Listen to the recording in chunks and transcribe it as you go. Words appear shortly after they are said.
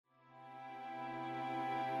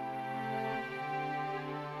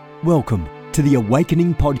Welcome to the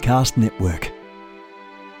Awakening Podcast Network.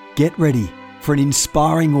 Get ready for an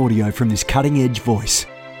inspiring audio from this cutting-edge voice.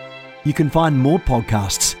 You can find more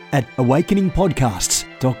podcasts at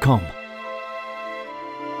awakeningpodcasts.com.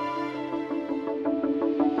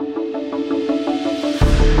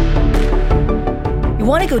 You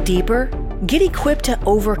want to go deeper? Get equipped to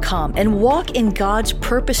overcome and walk in God's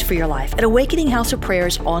purpose for your life at Awakening House of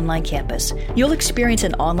Prayer's online campus. You'll experience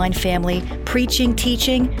an online family, preaching,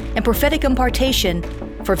 teaching, and prophetic impartation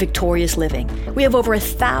for victorious living. We have over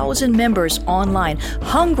 1,000 members online,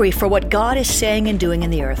 hungry for what God is saying and doing in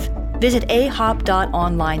the earth. Visit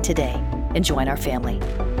ahop.online today and join our family.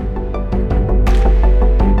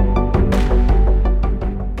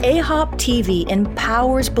 AHOP TV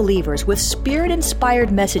empowers believers with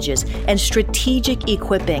Spirit-inspired messages and strategic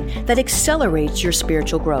equipping that accelerates your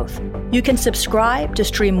spiritual growth. You can subscribe to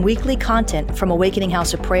stream weekly content from Awakening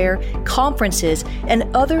House of Prayer, conferences, and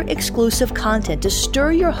other exclusive content to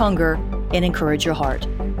stir your hunger and encourage your heart.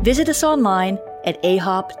 Visit us online at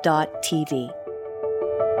ahop.tv.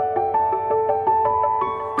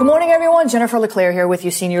 Good morning, everyone. Jennifer LeClaire here with you,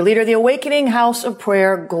 Senior Leader of the Awakening House of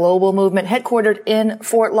Prayer Global Movement, headquartered in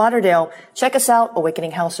Fort Lauderdale. Check us out,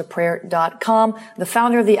 awakeninghouseofprayer.com. The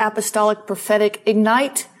founder of the Apostolic Prophetic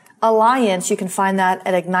Ignite Alliance. You can find that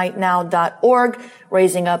at ignitenow.org,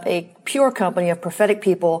 raising up a pure company of prophetic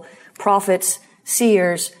people, prophets,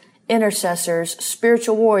 seers, intercessors,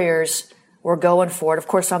 spiritual warriors. We're going for it. Of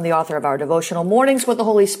course, I'm the author of our devotional Mornings with the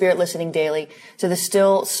Holy Spirit, listening daily to the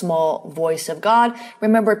still small voice of God.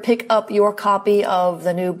 Remember, pick up your copy of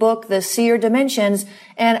the new book, The Seer Dimensions,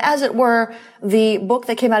 and as it were, the book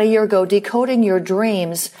that came out a year ago, Decoding Your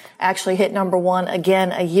Dreams, actually hit number 1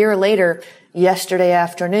 again a year later, yesterday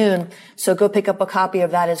afternoon. So go pick up a copy of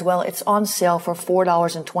that as well. It's on sale for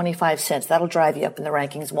 $4.25. That'll drive you up in the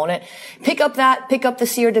rankings, won't it? Pick up that, pick up the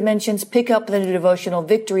Seer Dimensions, pick up the new devotional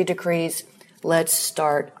Victory Decrees. Let's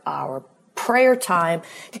start our prayer time.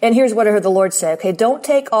 And here's what I heard the Lord say. Okay, don't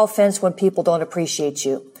take offense when people don't appreciate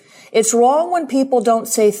you. It's wrong when people don't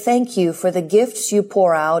say thank you for the gifts you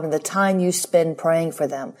pour out and the time you spend praying for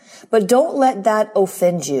them. But don't let that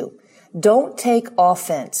offend you. Don't take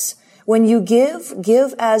offense. When you give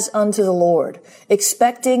as unto the Lord,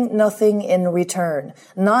 expecting nothing in return,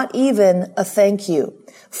 not even a thank you.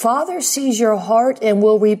 Father sees your heart and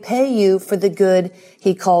will repay you for the good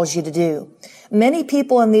He calls you to do. Many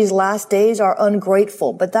people in these last days are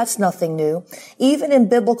ungrateful, but that's nothing new. Even in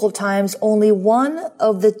biblical times, only 1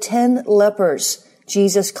 of the 10 lepers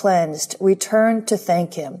Jesus cleansed returned to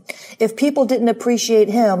thank Him. If people didn't appreciate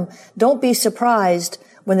Him, don't be surprised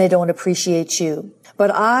when they don't appreciate you.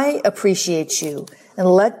 But I appreciate you, and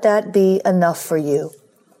let that be enough for you.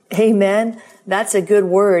 Amen. That's a good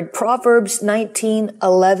word. Proverbs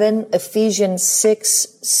 19:11, Ephesians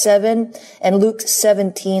 6:7, and Luke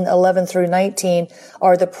 17:11 through 19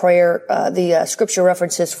 are the prayer, scripture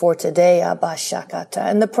references for today. And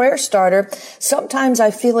the prayer starter, sometimes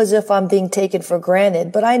I feel as if I'm being taken for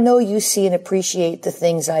granted, but I know you see and appreciate the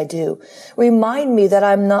things I do. Remind me that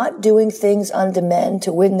I'm not doing things unto men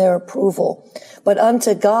to win their approval, but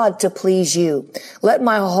unto God to please you. Let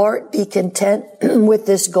my heart be content with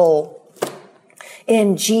this goal.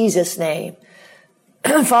 In Jesus' name.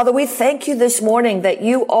 Father, we thank you this morning that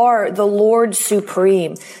you are the Lord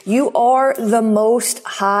Supreme. You are the Most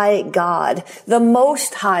High God, the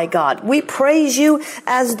Most High God. We praise you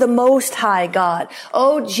as the Most High God.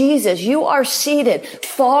 Oh, Jesus, you are seated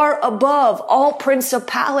far above all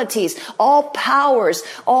principalities, all powers,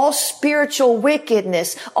 all spiritual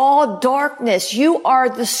wickedness, all darkness. You are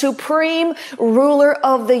the supreme ruler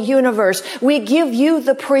of the universe. We give you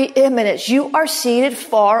the preeminence. You are seated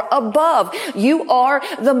far above. You are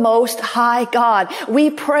the Most High God. We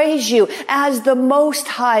praise you as the Most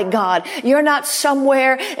High God. You're not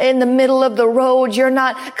somewhere in the middle of the road. You're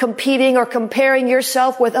not competing or comparing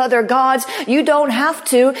yourself with other gods. You don't have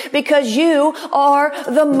to, because you are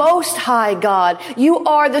the Most High God. You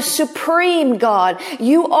are the supreme God.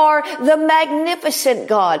 You are the magnificent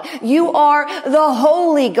God. You are the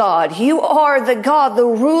holy God. You are the God, the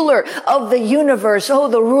ruler of the universe. Oh,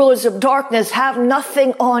 the rulers of darkness have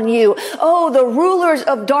nothing on you. Oh, the rulers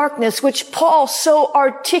of darkness, which Paul so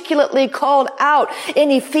articulately called out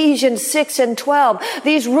in Ephesians 6:12.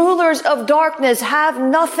 These rulers of darkness have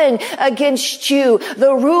nothing against you,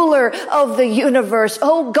 the ruler of the universe.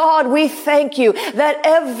 Oh God, we thank you that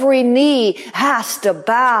every knee has to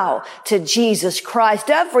bow to Jesus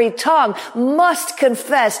Christ. Every tongue must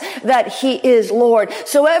confess that He is Lord.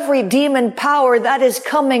 So every demon power that is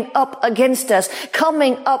coming up against us,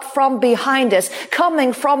 coming up from behind us,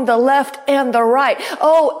 coming from the left and the right, right.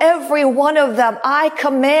 Oh, every one of them, I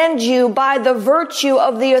command you by the virtue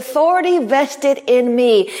of the authority vested in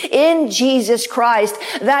me, in Jesus Christ,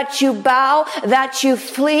 that you bow, that you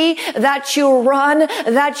flee, that you run,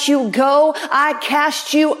 that you go. I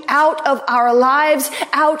cast you out of our lives,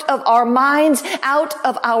 out of our minds, out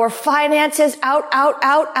of our finances, out.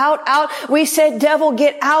 We say, devil,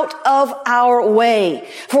 get out of our way.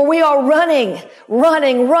 For we are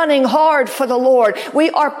running hard for the Lord. We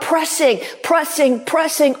are pressing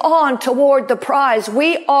on toward the prize.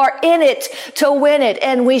 We are in it to win it,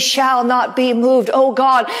 and we shall not be moved. Oh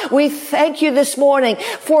God, we thank you this morning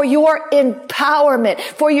for your empowerment,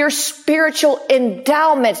 for your spiritual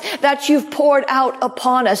endowments that you've poured out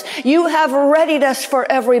upon us. You have readied us for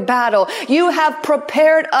every battle. You have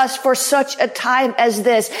prepared us for such a time as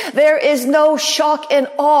this. There is no shock and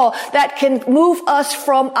awe that can move us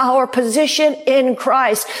from our position in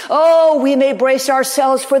Christ. Oh, we may brace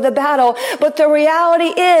ourselves for the battle, but the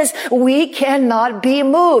reality is we cannot be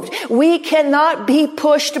moved. We cannot be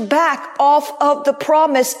pushed back off of the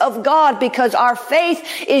promise of God because our faith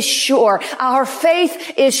is sure. Our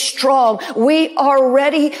faith is strong. We are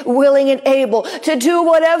ready, willing, and able to do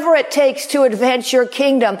whatever it takes to advance your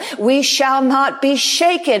kingdom. We shall not be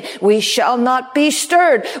shaken. We shall not be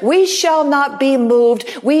stirred. We shall not be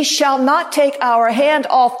moved. We shall not take our hand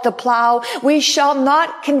off the plow. We shall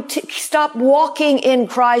not stop walking in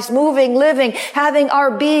Christ, moving, living, having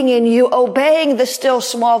our being in you, obeying the still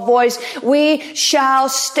small voice. We shall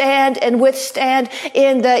stand and withstand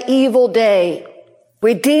in the evil day.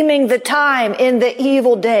 Redeeming the time in the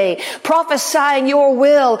evil day, prophesying your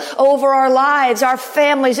will over our lives, our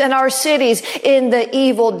families, and our cities in the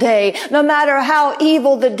evil day. No matter how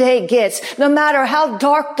evil the day gets, no matter how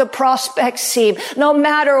dark the prospects seem, no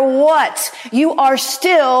matter what, you are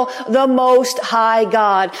still the Most High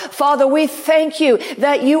God. Father, we thank you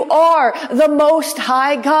that you are the Most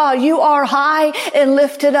High God. You are high and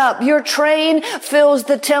lifted up. Your train fills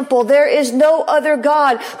the temple. There is no other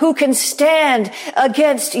God who can stand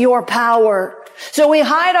against your power. So we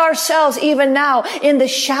hide ourselves even now in the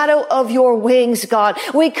shadow of your wings, God.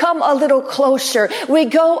 We come a little closer. We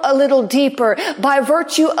go a little deeper by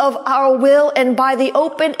virtue of our will and by the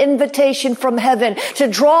open invitation from heaven to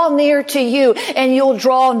draw near to you, and you'll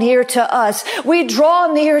draw near to us. We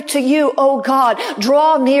draw near to you, oh God.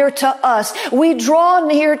 Draw near to us. We draw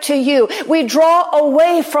near to you. We draw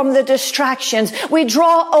away from the distractions. We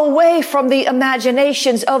draw away from the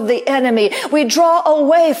imaginations of the enemy. We draw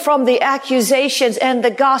away from the accusations and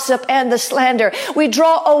the gossip and the slander. We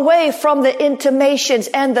draw away from the intimations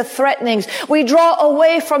and the threatenings. We draw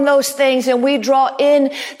away from those things, and we draw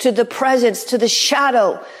in to the presence, to the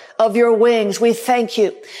shadow of your wings. We thank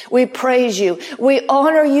you. We praise you. We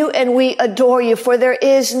honor you and we adore you, for there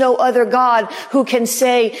is no other God who can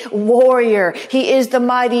say warrior. He is the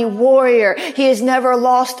mighty warrior. He has never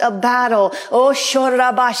lost a battle. Oh,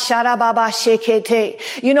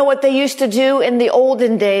 you know what they used to do in the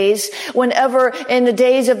olden days, whenever in the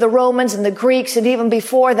days of the Romans and the Greeks and even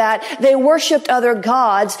before that, they worshiped other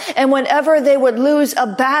gods. And whenever they would lose a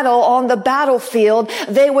battle on the battlefield,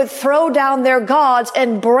 they would throw down their gods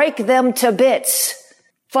and break them to bits.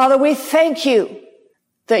 Father, we thank you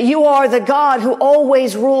that you are the God who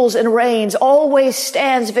always rules and reigns, always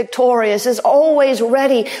stands victorious, is always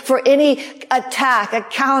ready for any attack, a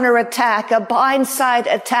counterattack, a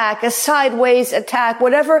blindside attack, a sideways attack,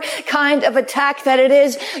 whatever kind of attack that it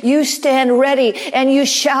is, you stand ready and you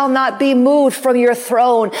shall not be moved from your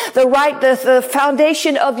throne. The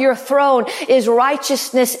foundation of your throne is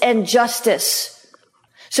righteousness and justice.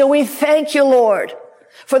 So we thank you, Lord,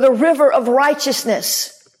 for the river of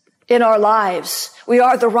righteousness in our lives. We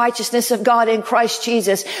are the righteousness of God in Christ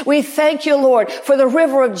Jesus. We thank you, Lord, for the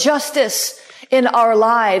river of justice in our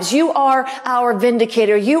lives. You are our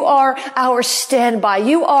vindicator. You are our standby.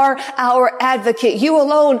 You are our advocate. You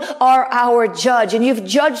alone are our judge. And you've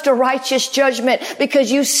judged a righteous judgment because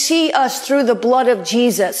you see us through the blood of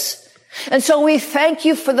Jesus. And so we thank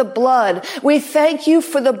you for the blood. We thank you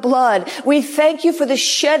for the blood. We thank you for the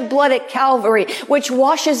shed blood at Calvary, which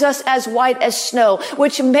washes us as white as snow,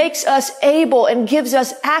 which makes us able and gives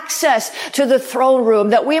us access to the throne room,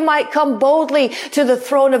 that we might come boldly to the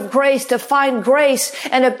throne of grace to find grace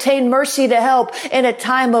and obtain mercy to help in a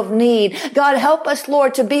time of need. God, help us,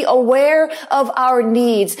 Lord, to be aware of our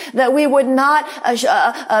needs, that we would not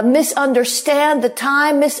misunderstand the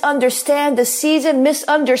time, misunderstand the season,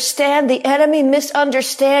 misunderstand the enemy,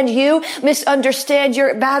 misunderstand you, misunderstand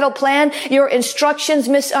your battle plan, your instructions,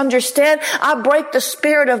 misunderstand. I break the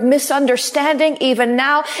spirit of misunderstanding even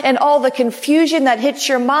now and all the confusion that hits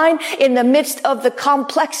your mind in the midst of the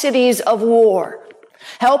complexities of war.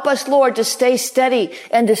 Help us, Lord, to stay steady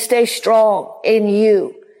and to stay strong in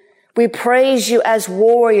you. We praise you as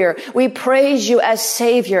warrior. We praise you as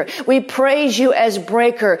savior. We praise you as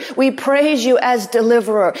breaker. We praise you as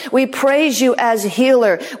deliverer. We praise you as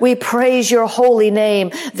healer. We praise your holy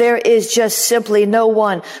name. There is just simply no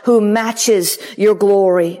one who matches your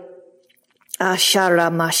glory.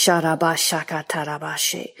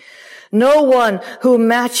 No one who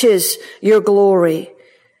matches your glory.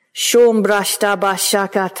 Jesus,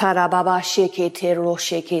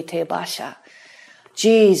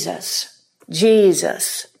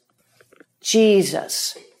 Jesus,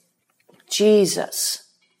 Jesus, Jesus,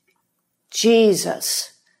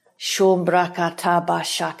 Jesus.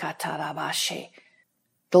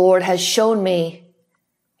 The Lord has shown me,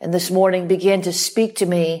 and this morning began to speak to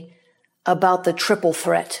me about the triple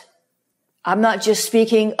threat. I'm not just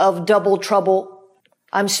speaking of double trouble.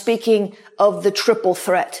 I'm speaking of the triple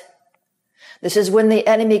threat. This is when the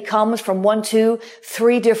enemy comes from 1, 2,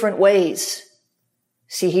 3 different ways.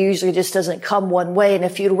 See, he usually just doesn't come one way. And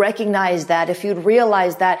if you'd recognize that, if you'd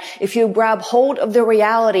realize that, if you grab hold of the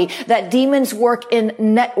reality that demons work in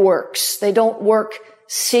networks, they don't work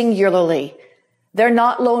singularly. They're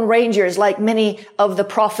not lone rangers like many of the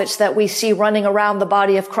prophets that we see running around the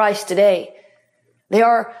body of Christ today. They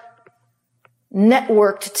are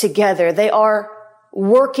networked together. They are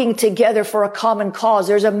working together for a common cause.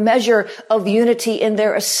 There's a measure of unity in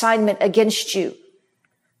their assignment against you.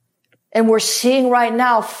 And we're seeing right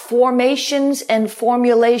now formations and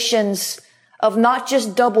formulations of not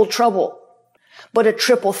just double trouble, but a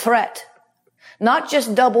triple threat. Not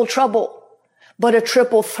just double trouble, but a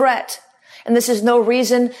triple threat. And this is no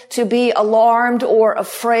reason to be alarmed or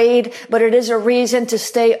afraid, but it is a reason to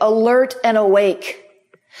stay alert and awake.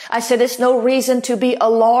 I said it's no reason to be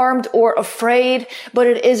alarmed or afraid, but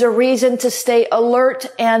it is a reason to stay alert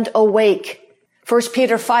and awake. 1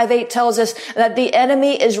 Peter 5:8 tells us that the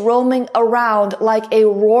enemy is roaming around like a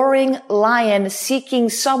roaring lion seeking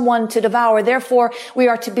someone to devour. Therefore, we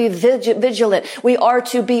are to be vigilant. We are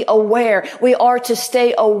to be aware. We are to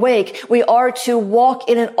stay awake. We are to walk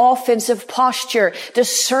in an offensive posture,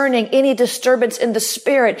 discerning any disturbance in the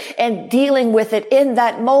spirit and dealing with it in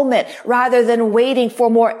that moment rather than waiting for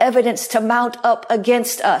more evidence to mount up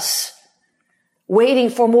against us. Waiting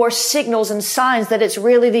for more signals and signs that it's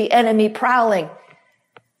really the enemy prowling.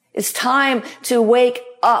 It's time to wake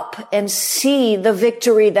up and see the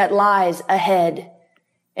victory that lies ahead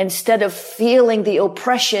instead of feeling the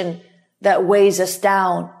oppression that weighs us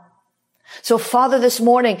down. So Father, this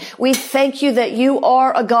morning, we thank you that you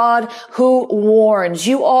are a God who warns.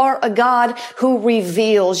 You are a God who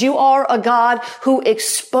reveals. You are a God who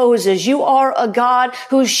exposes. You are a God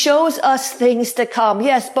who shows us things to come.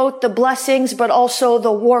 Yes, both the blessings, but also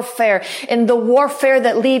the warfare and the warfare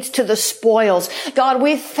that leads to the spoils. God,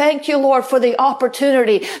 we thank you, Lord, for the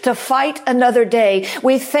opportunity to fight another day.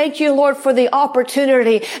 We thank you, Lord, for the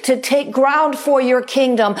opportunity to take ground for your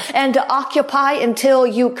kingdom and to occupy until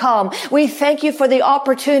you come. We thank you for the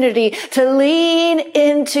opportunity to lean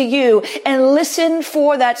into you and listen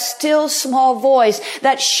for that still small voice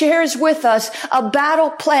that shares with us a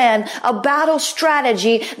battle plan, a battle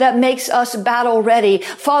strategy that makes us battle ready.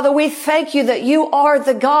 Father, we thank you that you are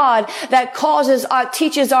the God that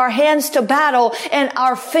teaches our hands to battle and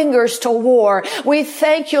our fingers to war. We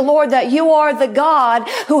thank you, Lord, that you are the God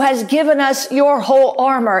who has given us your whole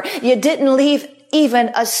armor. You didn't leave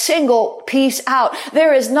even a single piece out.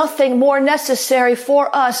 There is nothing more necessary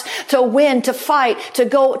for us to win, to fight, to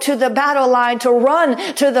go to the battle line, to run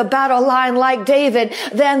to the battle line like David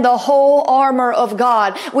than the whole armor of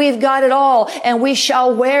God. We've got it all, and we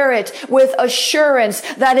shall wear it with assurance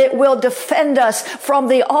that it will defend us from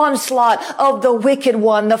the onslaught of the wicked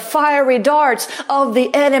one, the fiery darts of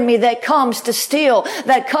the enemy that comes to steal,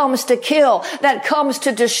 that comes to kill, that comes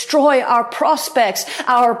to destroy our prospects,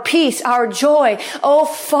 our peace, our joy. Oh,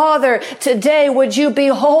 Father, today would you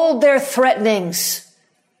behold their threatenings?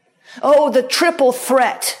 Oh, the triple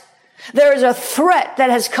threat. There is a threat that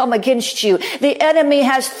has come against you. The enemy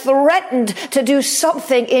has threatened to do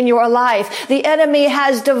something in your life. The enemy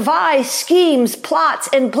has devised schemes, plots,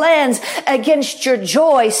 and plans against your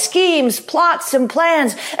joy, schemes, plots, and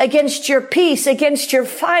plans against your peace, against your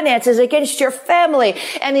finances, against your family.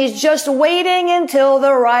 And he's just waiting until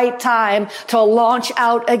the right time to launch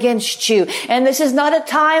out against you. And this is not a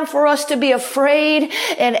time for us to be afraid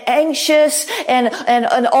and anxious and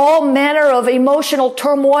all manner of emotional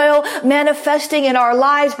turmoil. manifesting in our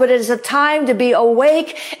lives, but it is a time to be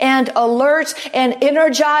awake and alert and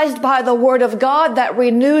energized by the word of God that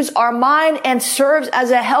renews our mind and serves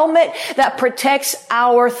as a helmet that protects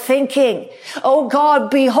our thinking. Oh God,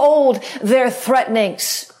 behold their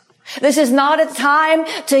threatenings. This is not a time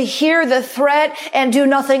to hear the threat and do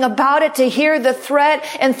nothing about it, to hear the threat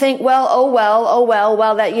and think, well,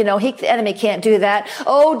 that, the enemy can't do that.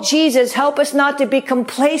 Oh, Jesus, help us not to be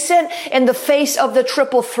complacent in the face of the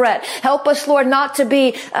triple threat. Help us, Lord, not to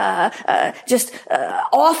be,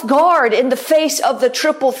 off guard in the face of the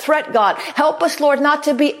triple threat, God. Help us, Lord, not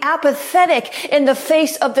to be apathetic in the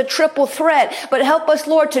face of the triple threat, but help us,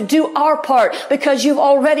 Lord, to do our part because you've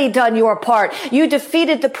already done your part. You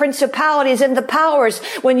defeated the principalities and the powers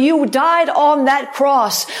when you died on that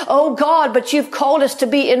cross. Oh God, but you've called us to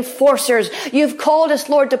be enforcers. You've called us,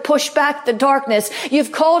 Lord, to push back the darkness.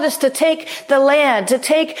 You've called us to take the land, to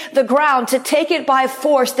take the ground, to take it by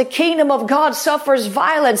force. The kingdom of God suffers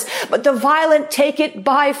violence, but the violent take it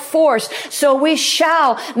by force. So we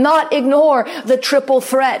shall not ignore the triple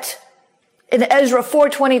threat. In Ezra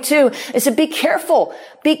 4:22, it said, be careful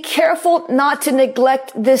not to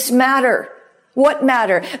neglect this matter. What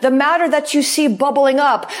matter? The matter that you see bubbling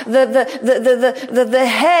up, the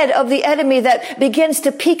head of the enemy that begins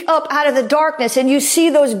to peek up out of the darkness, and you see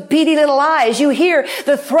those beady little eyes. You hear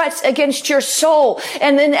the threats against your soul.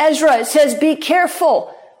 And in Ezra it says, be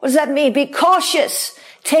careful. What does that mean? Be cautious.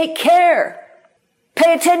 Take care.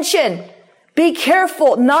 Pay attention. Be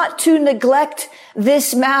careful not to neglect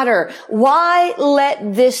this matter. Why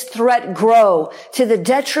let this threat grow to the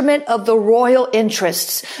detriment of the royal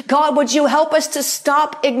interests? God, would you help us to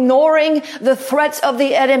stop ignoring the threats of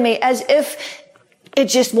the enemy as if it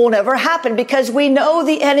just won't ever happen, because we know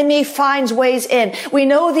the enemy finds ways in. We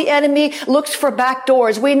know the enemy looks for back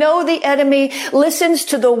doors. We know the enemy listens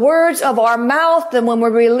to the words of our mouth. And when we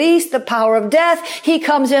release the power of death, he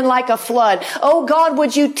comes in like a flood. Oh God,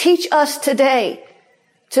 would you teach us today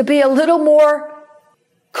to be a little more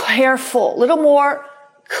careful, a little more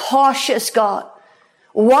cautious, God.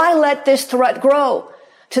 Why let this threat grow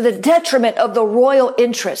to the detriment of the royal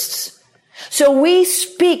interests? So we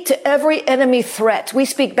speak to every enemy threat. We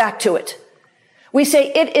speak back to it. We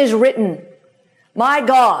say, it is written, my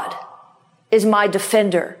God is my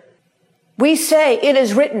defender. We say, it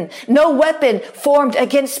is written, no weapon formed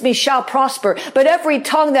against me shall prosper, but every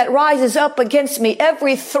tongue that rises up against me,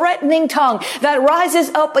 every threatening tongue that rises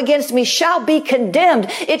up against me shall be condemned.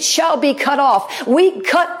 It shall be cut off. We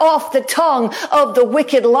cut off the tongue of the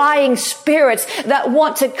wicked lying spirits that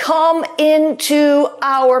want to come into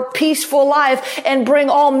our peaceful life and bring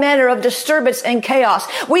all manner of disturbance and chaos.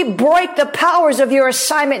 We break the powers of your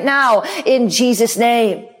assignment now in Jesus'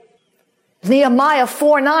 name. Nehemiah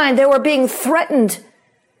 4:9, they were being threatened.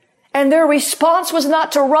 And their response was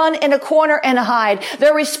not to run in a corner and hide.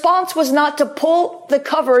 Their response was not to pull the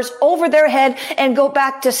covers over their head and go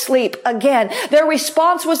back to sleep again. Their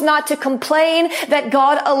response was not to complain that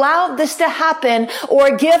God allowed this to happen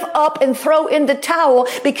or give up and throw in the towel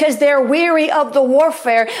because they're weary of the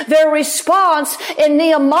warfare. Their response in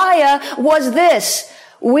Nehemiah was this: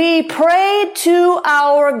 we prayed to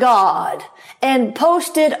our God and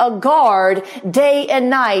posted a guard day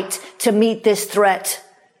and night to meet this threat.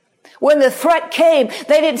 When the threat came,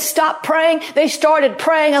 they didn't stop praying. They started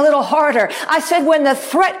praying a little harder. I said when the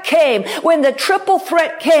threat came, when the triple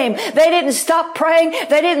threat came, they didn't stop praying.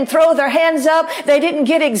 They didn't throw their hands up. They didn't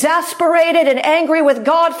get exasperated and angry with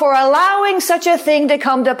God for allowing such a thing to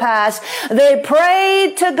come to pass. They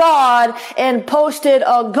prayed to God and posted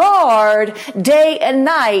a guard day and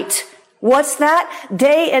night. What's that?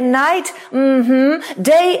 Day and night?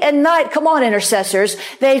 Day and night. Come on, intercessors.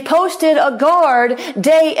 They posted a guard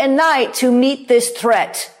day and night to meet this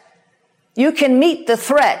threat. You can meet the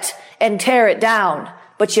threat and tear it down,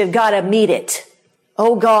 but you've got to meet it.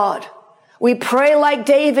 Oh God, we pray like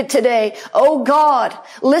David today. Oh God,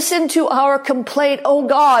 listen to our complaint. Oh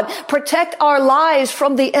God, protect our lives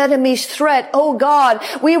from the enemy's threat. Oh God,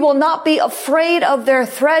 we will not be afraid of their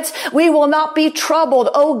threats. We will not be troubled.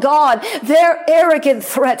 Oh God, their arrogant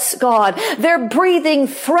threats, God, they're breathing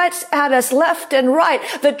threats at us left and right.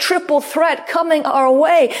 The triple threat coming our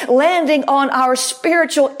way, landing on our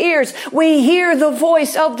spiritual ears. We hear the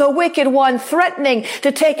voice of the wicked one threatening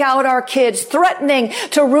to take out our kids, threatening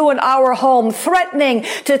to ruin our home, threatening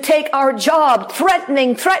to take our job,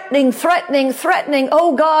 threatening.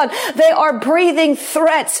 Oh God, they are breathing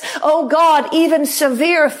threats. Oh God, even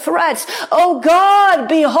severe threats. Oh God,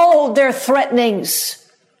 behold their threatenings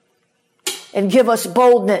and give us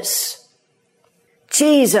boldness.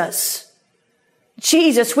 Jesus,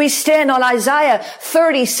 Jesus, we stand on Isaiah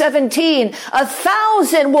 30:17.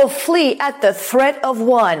 1,000 will flee at the threat of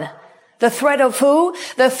one. The threat of who?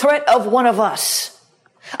 The threat of one of us.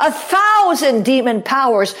 1,000 demon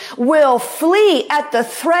powers will flee at the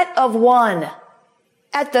threat of one.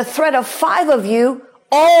 At the threat of 5 of you,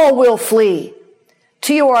 all will flee.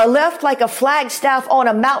 To you are left like a flagstaff on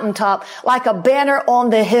a mountaintop, like a banner on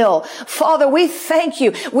the hill. Father, we thank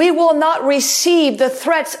you. We will not receive the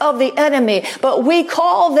threats of the enemy, but we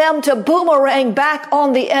call them to boomerang back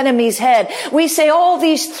on the enemy's head. We say all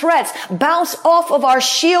these threats bounce off of our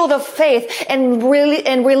shield of faith and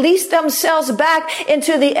release themselves back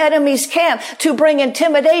into the enemy's camp to bring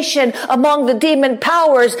intimidation among the demon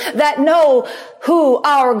powers that know who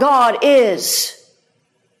our God is.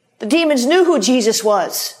 The demons knew who Jesus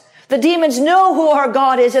was. The demons know who our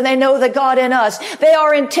God is, and they know the God in us. They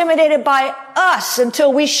are intimidated by us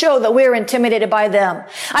until we show that we're intimidated by them.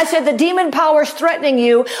 I said the demon powers threatening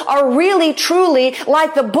you are really, truly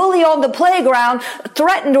like the bully on the playground,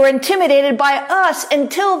 threatened or intimidated by us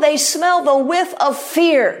until they smell the whiff of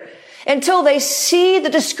fear, until they see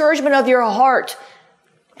the discouragement of your heart.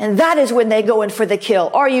 And that is when they go in for the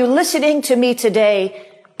kill. Are you listening to me today,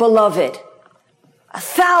 beloved?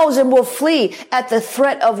 1,000 will flee at the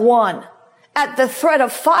threat of one. At the threat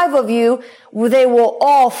of 5 of you, they will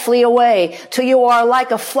all flee away till you are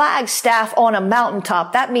like a flagstaff on a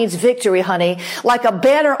mountaintop. That means victory, honey. Like a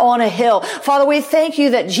banner on a hill. Father, we thank you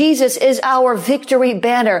that Jesus is our victory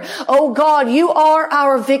banner. Oh God, you are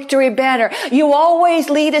our victory banner. You always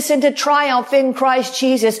lead us into triumph in Christ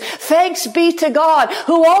Jesus. Thanks be to God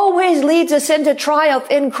who always leads us into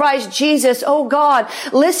triumph in Christ Jesus. Oh God,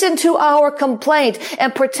 listen to our complaint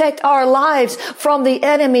and protect our lives from the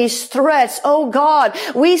enemy's threats. Oh God,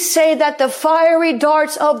 we say that the fiery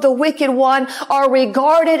darts of the wicked one are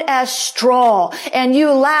regarded as straw, and you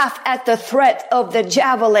laugh at the threat of the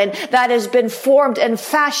javelin that has been formed and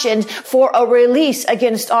fashioned for a release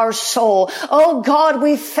against our soul. Oh God,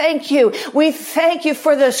 we thank you. We thank you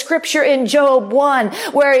for the scripture in Job 1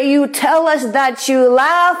 where you tell us that you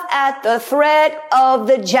laugh at the threat of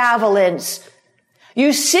the javelins.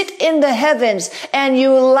 You sit in the heavens and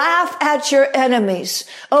you laugh at your enemies.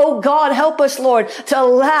 Oh God, help us, Lord, to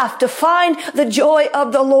laugh, to find the joy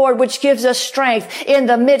of the Lord, which gives us strength in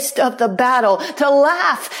the midst of the battle, to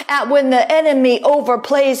laugh at when the enemy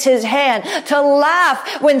overplays his hand, to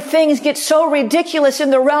laugh when things get so ridiculous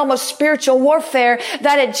in the realm of spiritual warfare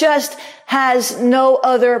that it just has no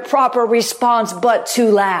other proper response but to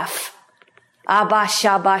laugh.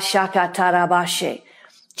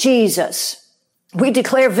 Jesus. We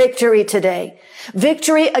declare victory today.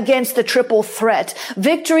 Victory against the triple threat.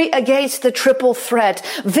 Victory against the triple threat.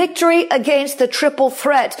 Victory against the triple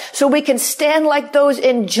threat. So we can stand like those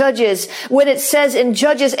in Judges when it says in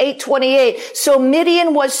Judges 8:28, so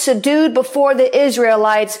Midian was subdued before the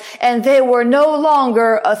Israelites and they were no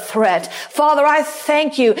longer a threat. Father, I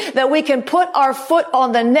thank you that we can put our foot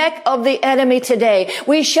on the neck of the enemy today.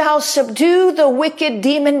 We shall subdue the wicked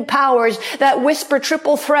demon powers that whisper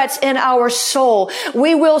triple threats in our soul.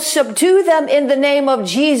 We will subdue them in the name of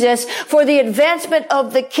Jesus for the advancement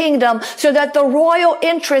of the kingdom so that the royal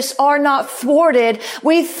interests are not thwarted.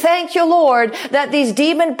 We thank you, Lord, that these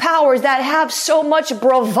demon powers that have so much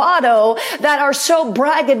bravado, that are so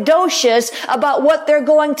braggadocious about what they're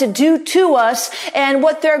going to do to us and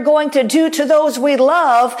what they're going to do to those we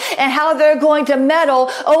love and how they're going to meddle.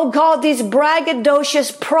 Oh God, these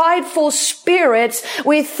braggadocious, prideful spirits,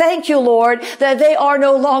 we thank you, Lord, that they are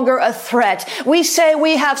no longer a threat. We say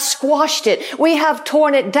we have squashed it. We have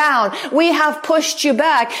torn it down. We have pushed you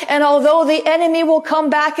back. And although the enemy will come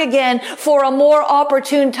back again for a more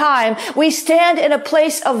opportune time, we stand in a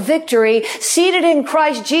place of victory, seated in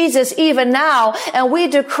Christ Jesus even now. And we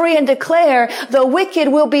decree and declare the wicked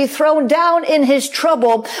will be thrown down in his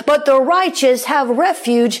trouble, but the righteous have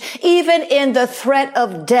refuge even in the threat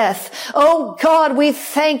of death. Oh God, we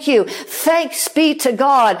thank you. Thanks be to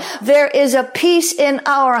God. There is a peace in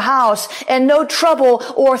our house and no trouble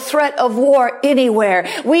or threat of war anywhere.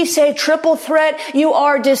 We say triple threat, you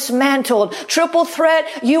are dismantled. Triple threat,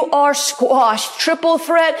 you are squashed. Triple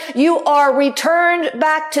threat, you are returned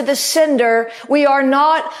back to the sender. We are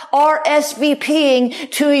not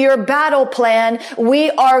RSVPing to your battle plan.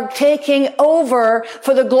 We are taking over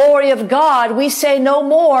for the glory of God. We say no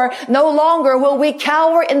more, no longer will we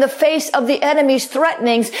cower in the face of the enemy's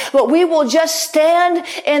threatenings, but we will just stand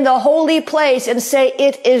in the holy place and say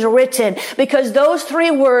it is written, because those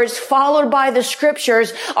 3 words followed by by the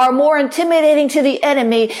scriptures are more intimidating to the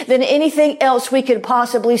enemy than anything else we could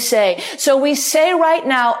possibly say. So we say right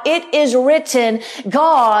now, it is written,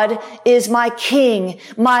 God is my king,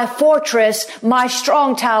 my fortress, my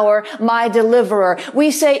strong tower, my deliverer.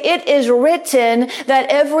 We say it is written that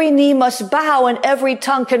every knee must bow and every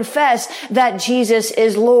tongue confess that Jesus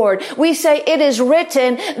is Lord. We say it is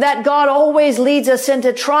written that God always leads us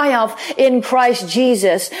into triumph in Christ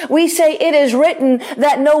Jesus. We say it is written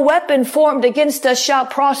that no weapon formed against us shall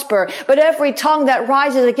prosper, but every tongue that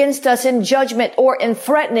rises against us in judgment or in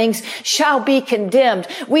threatenings shall be condemned.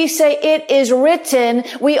 We say it is written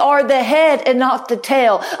we are the head and not the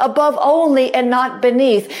tail, above only and not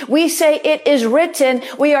beneath. We say it is written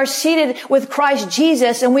we are seated with Christ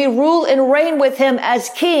Jesus and we rule and reign with him as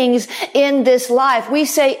kings in this life. We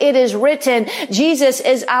say it is written Jesus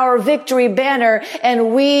is our victory banner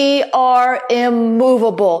and we are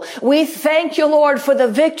immovable. We thank you, Lord, for the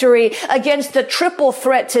victory against the triple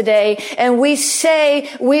threat today. And we say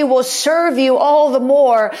we will serve you all the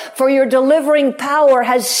more, for your delivering power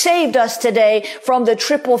has saved us today from the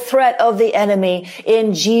triple threat of the enemy.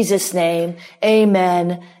 In Jesus' name,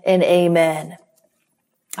 amen and amen.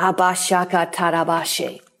 Abashaka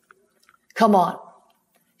tarabashe. Come on.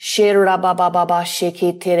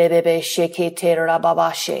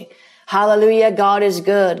 Hallelujah. God is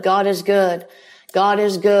good. God is good. God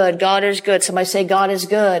is good. God is good. Somebody say God is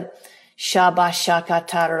good.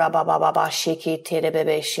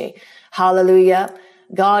 Hallelujah.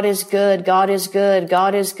 God is good. God is good.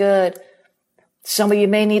 God is good. Some of you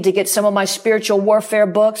may need to get some of my spiritual warfare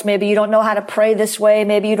books. Maybe you don't know how to pray this way.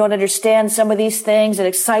 Maybe you don't understand some of these things. It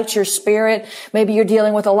excites your spirit. Maybe you're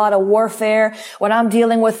dealing with a lot of warfare. When I'm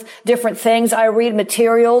dealing with different things, I read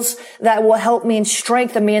materials that will help me and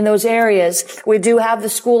strengthen me in those areas. We do have the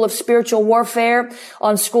School of Spiritual Warfare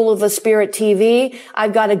on School of the Spirit TV.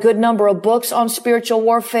 I've got a good number of books on spiritual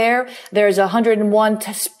warfare. There's 101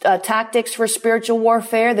 tactics for spiritual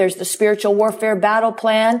warfare. There's the Spiritual Warfare Battle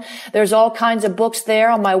Plan. There's all kinds of books there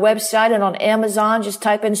on my website and on Amazon. Just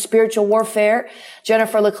type in spiritual warfare,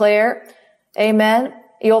 Jennifer LeClaire. Amen.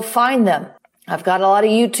 You'll find them. I've got a lot of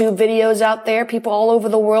YouTube videos out there. People all over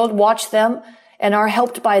the world watch them and are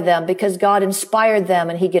helped by them because God inspired them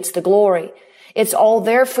and he gets the glory. It's all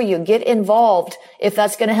there for you. Get involved if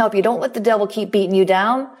that's going to help you. Don't let the devil keep beating you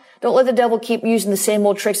down. Don't let the devil keep using the same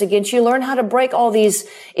old tricks against you. Learn how to break all these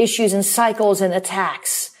issues and cycles and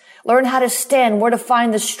attacks. Learn how to stand, where to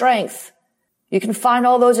find the strength. You can find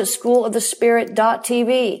all those at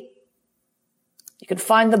schoolofthespirit.tv. You can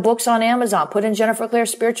find the books on Amazon. Put in Jennifer LeClaire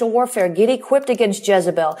Spiritual Warfare. Get equipped against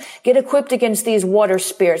Jezebel. Get equipped against these water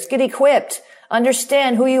spirits. Get equipped.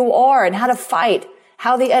 Understand who you are and how to fight,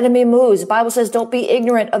 how the enemy moves. The Bible says don't be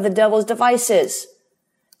ignorant of the devil's devices.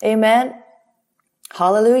 Amen.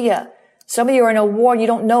 Hallelujah. Some of you are in a war and you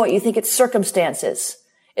don't know it. You think it's circumstances.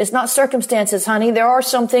 It's not circumstances, honey. There are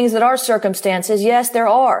some things that are circumstances. Yes, there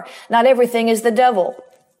are. Not everything is the devil.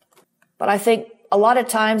 But I think a lot of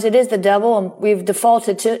times it is the devil and we've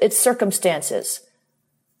defaulted to its circumstances.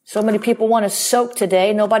 So many people want to soak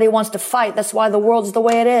today. Nobody wants to fight. That's why the world's the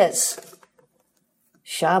way it is.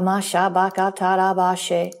 Shama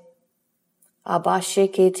shabakatarabashe. Abashe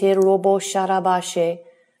ketir robo sharabashe.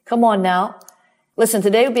 Come on now. Listen,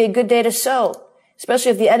 today would be a good day to sow.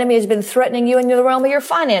 Especially if the enemy has been threatening you in the realm of your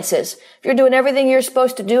finances. If you're doing everything you're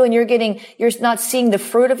supposed to do and you're not seeing the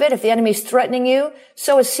fruit of it, if the enemy's threatening you,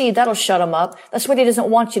 sow a seed. That'll shut him up. That's what he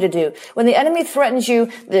doesn't want you to do. When the enemy threatens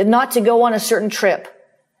you not to go on a certain trip,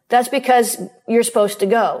 that's because you're supposed to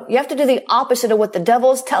go. You have to do the opposite of what the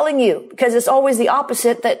devil is telling you, because it's always the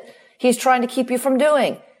opposite that he's trying to keep you from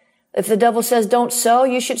doing. If the devil says don't sow,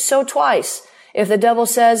 you should sow twice. If the devil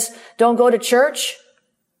says don't go to church,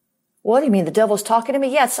 what do you mean? The devil's talking to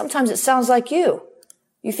me? Yeah, sometimes it sounds like you.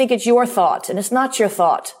 You think it's your thought, and it's not your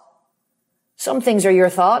thought. Some things are your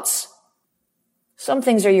thoughts. Some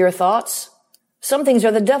things are your thoughts. Some things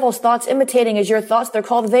are the devil's thoughts imitating as your thoughts. They're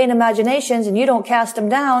called vain imaginations, and you don't cast them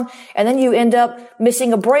down, and then you end up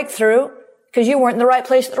missing a breakthrough because you weren't in the right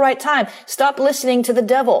place at the right time. Stop listening to the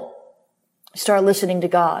devil. Start listening to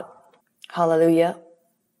God. Hallelujah.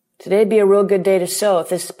 Today'd be a real good day to sow if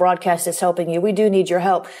this broadcast is helping you. We do need your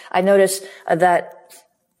help. I notice that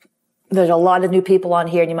there's a lot of new people on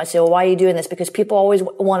here, and you might say, well, why are you doing this? Because people always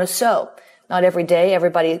want to sow. Not every day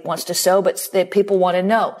everybody wants to sow, but people want to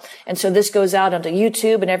know. And so this goes out onto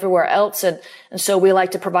YouTube and everywhere else. And so we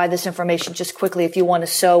like to provide this information just quickly. If you want to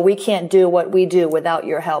sow, we can't do what we do without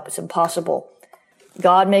your help. It's impossible.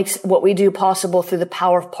 God makes what we do possible through the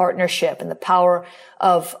power of partnership and the power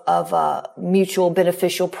of mutual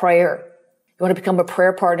beneficial prayer. You want to become a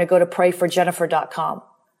prayer partner, go to prayforjennifer.com.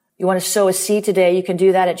 You want to sow a seed today, you can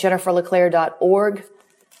do that at jenniferleclaire.org,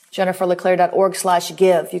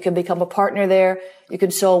 jenniferleclaire.org/give. You can become a partner there. You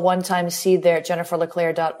can sow a one-time seed there at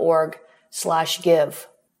jenniferleclaire.org/give.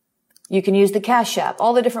 You can use the Cash App.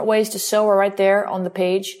 All the different ways to sow are right there on the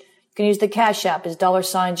page. You can use the Cash App is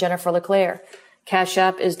 $ Jennifer LeClaire. Cash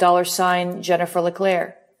App is $ Jennifer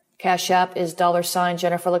LeClaire. Cash App is $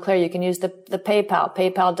 Jennifer LeClaire. You can use the PayPal,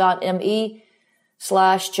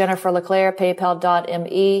 paypal.me/Jennifer LeClaire,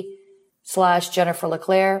 paypal.me/Jennifer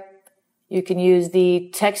LeClaire. You can use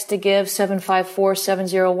the text to give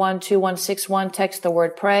 754-701-2161. Text the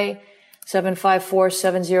word pray.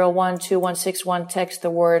 754-701-2161. Text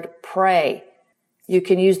the word pray. You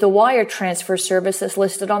can use the wire transfer service that's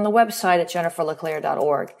listed on the website at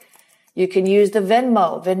jenniferleclaire.org. You can use the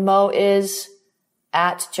Venmo. Venmo is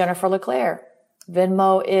at Jennifer LeClaire.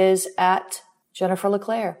 Venmo is at Jennifer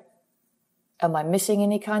LeClaire. Am I missing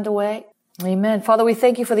any kind of way? Amen. Father, we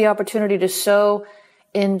thank you for the opportunity to sow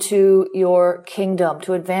into your kingdom,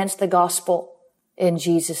 to advance the gospel in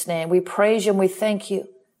Jesus' name. We praise you and we thank you.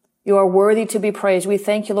 You are worthy to be praised. We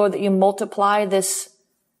thank you, Lord, that you multiply this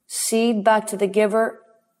seed back to the giver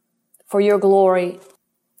for your glory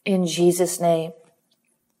in Jesus' name.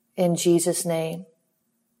 In Jesus' name.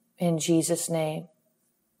 In Jesus' name.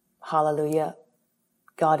 Hallelujah.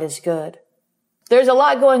 God is good. There's a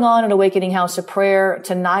lot going on at Awakening House of Prayer.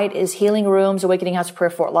 Tonight is Healing Rooms, Awakening House of Prayer,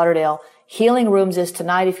 Fort Lauderdale. Healing Rooms is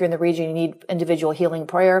tonight. If you're in the region, you need individual healing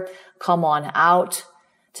prayer, come on out.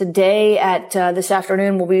 Today at this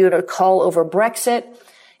afternoon, we'll be doing a call over Brexit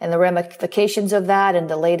and the ramifications of that and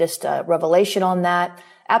the latest revelation on that.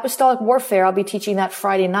 Apostolic Warfare, I'll be teaching that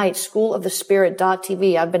Friday night,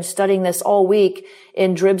 schoolofthespirit.tv. I've been studying this all week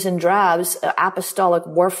in dribs and drabs, Apostolic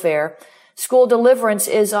Warfare. School Deliverance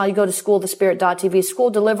is, you go to schoolofthespirit.tv. School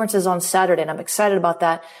Deliverance is on Saturday, and I'm excited about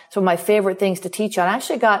that. It's one of my favorite things to teach on. I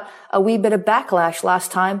actually got a wee bit of backlash last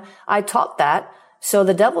time I taught that, so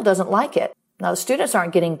the devil doesn't like it. Now, the students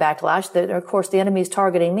aren't getting backlash. Of course, the enemy is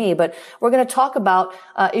targeting me, but we're going to talk about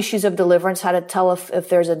issues of deliverance, how to tell if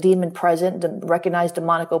there's a demon present, to recognize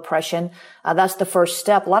demonic oppression. That's the first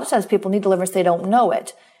step. A lot of times people need deliverance, they don't know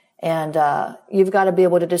it. And you've got to be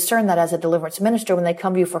able to discern that as a deliverance minister when they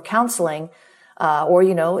come to you for counseling. Or,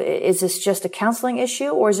 is this just a counseling issue,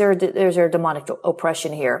 or is there a demonic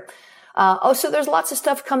oppression here? So there's lots of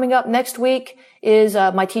stuff coming up. Next week is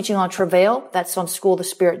my teaching on travail. That's on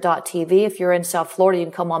schoolofthespirit.tv. If you're in South Florida, you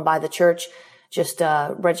can come on by the church. Just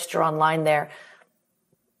register online there.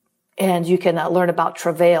 And you can learn about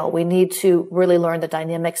travail. We need to really learn the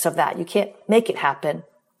dynamics of that. You can't make it happen,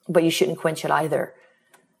 but you shouldn't quench it either.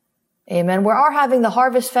 Amen. We are having the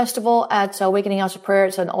Harvest Festival at Awakening House of Prayer.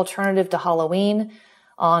 It's an alternative to Halloween.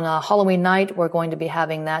 On Halloween night, we're going to be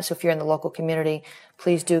having that. So if you're in the local community,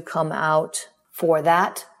 please do come out for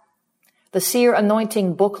that. The Seer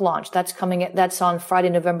Anointing book launch, that's on Friday,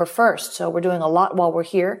 November 1st. So we're doing a lot while we're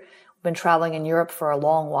here. We've been traveling in Europe for a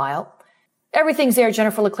long while. Everything's there at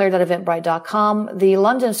jenniferleclaire.eventbrite.com. The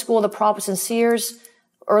London School of the Prophets and Seers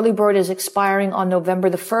early bird is expiring on November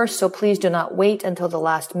the 1st. So please do not wait until the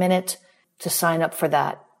last minute to sign up for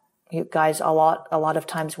that. You guys a lot of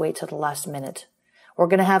times wait till the last minute. We're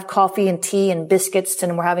going to have coffee and tea and biscuits,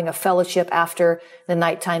 and we're having a fellowship after the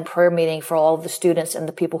nighttime prayer meeting for all of the students and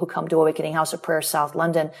the people who come to Awakening House of Prayer South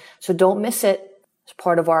London. So don't miss it. It's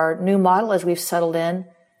part of our new model as we've settled in,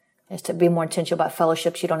 is to be more intentional about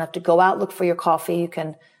fellowships. You don't have to go out, look for your coffee. You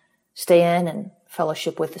can stay in and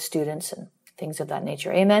fellowship with the students and things of that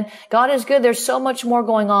nature. Amen. God is good. There's so much more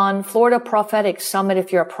going on. Florida Prophetic Summit.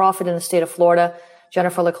 If you're a prophet in the state of Florida,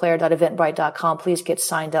 jenniferleclaire.eventbrite.com. Please get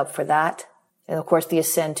signed up for that. And of course, the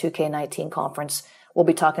Ascend 2K19 conference. We'll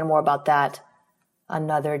be talking more about that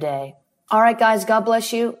another day. All right, guys, God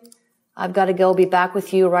bless you. I've got to go. Be back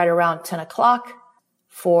with you right around 10 o'clock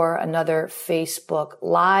for another Facebook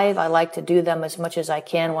Live. I like to do them as much as I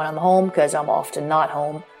can when I'm home because I'm often not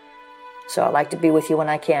home. So I like to be with you when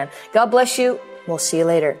I can. God bless you. We'll see you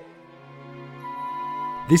later.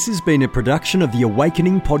 This has been a production of the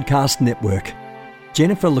Awakening Podcast Network.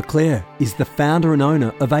 Jennifer LeClaire is the founder and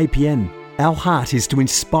owner of APN. Our heart is to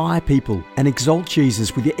inspire people and exalt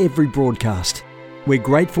Jesus with every broadcast. We're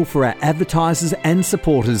grateful for our advertisers and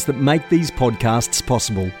supporters that make these podcasts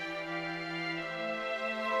possible.